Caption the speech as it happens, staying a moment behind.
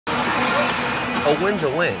A win's a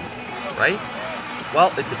win, right?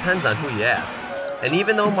 Well, it depends on who you ask. And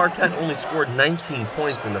even though Marquette only scored 19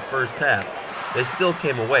 points in the first half, they still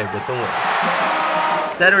came away with the win.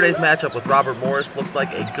 Saturday's matchup with Robert Morris looked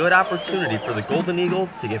like a good opportunity for the Golden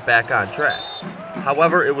Eagles to get back on track.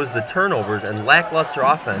 However, it was the turnovers and lackluster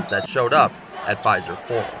offense that showed up at Pfizer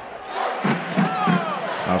Forum.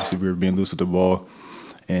 Obviously, we were being loose with the ball,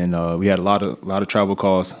 and we had a lot of travel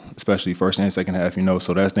calls, especially first and second half.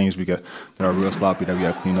 So that's things that are real sloppy that we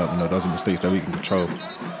got to clean up. Those are mistakes that we can control.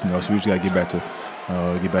 So we just got to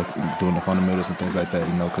get back doing the fundamentals and things like that.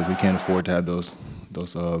 Because we can't afford to have those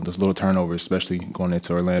little turnovers, especially going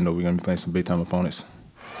into Orlando. We're going to be playing some big-time opponents.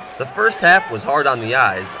 The first half was hard on the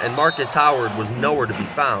eyes, and Marcus Howard was nowhere to be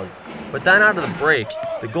found. But then out of the break,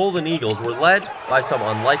 the Golden Eagles were led by some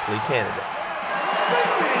unlikely candidates.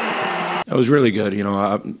 It was really good.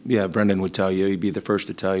 Yeah, Brendan would tell you, he'd be the first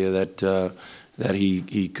to tell you that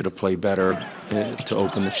he could have played better to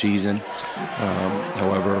open the season.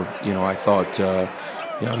 However, I thought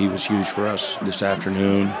he was huge for us this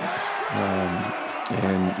afternoon.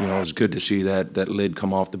 And it was good to see that lid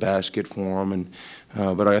come off the basket for him.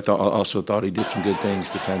 But I also thought he did some good things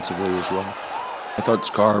defensively as well. I thought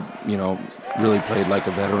Scar, really played like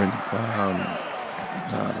a veteran.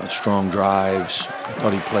 Strong drives. I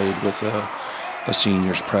thought he played with a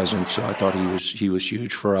senior's presence. So I thought he was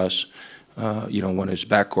huge for us. When his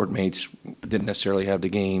backcourt mates didn't necessarily have the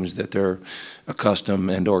games that they're accustomed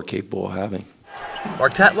and/or capable of having.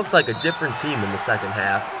 Marquette looked like a different team in the second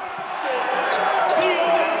half.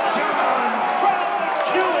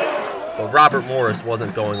 But Robert Morris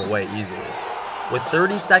wasn't going away easily. With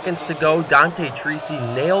 30 seconds to go, Dante Treacy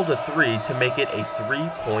nailed a three to make it a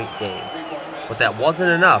 3-point game. But that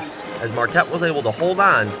wasn't enough, as Marquette was able to hold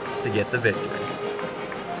on to get the victory.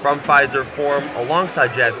 From Pfizer Forum,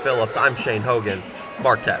 alongside Jack Phillips, I'm Shane Hogan,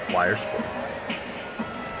 Marquette Wire Sports.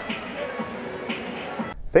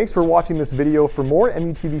 Thanks for watching this video. For more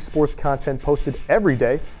MUTV sports content posted every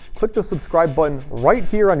day, click the subscribe button right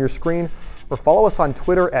here on your screen, or follow us on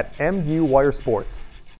Twitter at MUWireSports.